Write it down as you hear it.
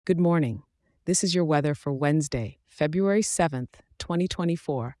Good morning. This is your weather for Wednesday, February 7th,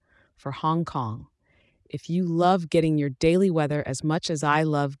 2024, for Hong Kong. If you love getting your daily weather as much as I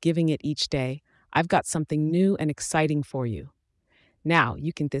love giving it each day, I've got something new and exciting for you. Now,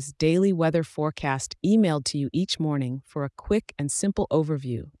 you can get this daily weather forecast emailed to you each morning for a quick and simple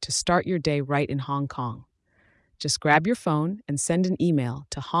overview to start your day right in Hong Kong. Just grab your phone and send an email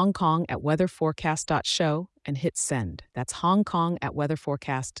to hongkong@weatherforecast.show and hit send. That's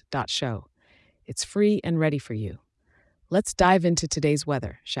hongkong@weatherforecast.show. It's free and ready for you. Let's dive into today's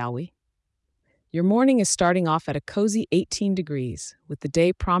weather, shall we? Your morning is starting off at a cozy 18 degrees, with the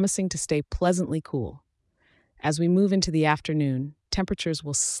day promising to stay pleasantly cool. As we move into the afternoon, temperatures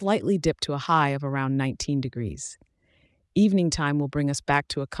will slightly dip to a high of around 19 degrees. Evening time will bring us back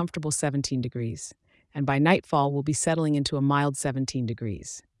to a comfortable 17 degrees, and by nightfall we'll be settling into a mild 17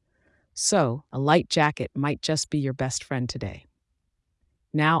 degrees. So, a light jacket might just be your best friend today.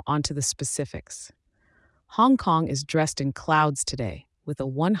 Now, onto the specifics. Hong Kong is dressed in clouds today, with a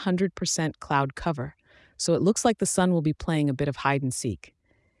 100% cloud cover, so it looks like the sun will be playing a bit of hide and seek.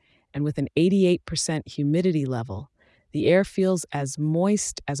 And with an 88% humidity level, the air feels as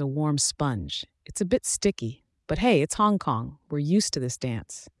moist as a warm sponge. It's a bit sticky, but hey, it's Hong Kong. We're used to this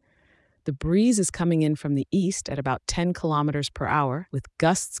dance. The breeze is coming in from the east at about 10 kilometers per hour, with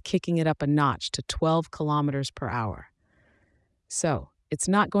gusts kicking it up a notch to 12 kilometers per hour. So, it's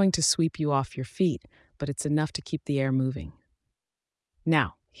not going to sweep you off your feet, but it's enough to keep the air moving.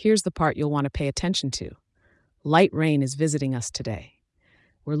 Now, here's the part you'll want to pay attention to. Light rain is visiting us today.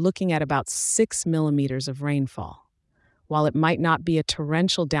 We're looking at about 6 millimeters of rainfall. While it might not be a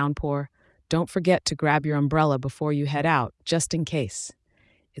torrential downpour, don't forget to grab your umbrella before you head out, just in case.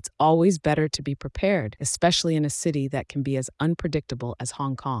 It's always better to be prepared, especially in a city that can be as unpredictable as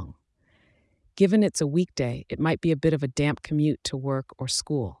Hong Kong. Given it's a weekday, it might be a bit of a damp commute to work or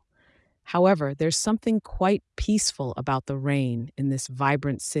school. However, there's something quite peaceful about the rain in this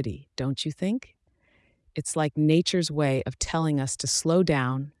vibrant city, don't you think? It's like nature's way of telling us to slow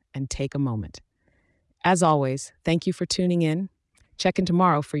down and take a moment. As always, thank you for tuning in. Check in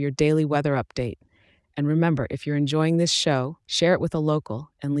tomorrow for your daily weather update. And remember, if you're enjoying this show, share it with a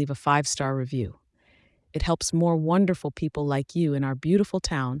local and leave a 5-star review. It helps more wonderful people like you in our beautiful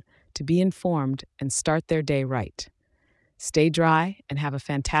town to be informed and start their day right. Stay dry and have a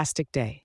fantastic day.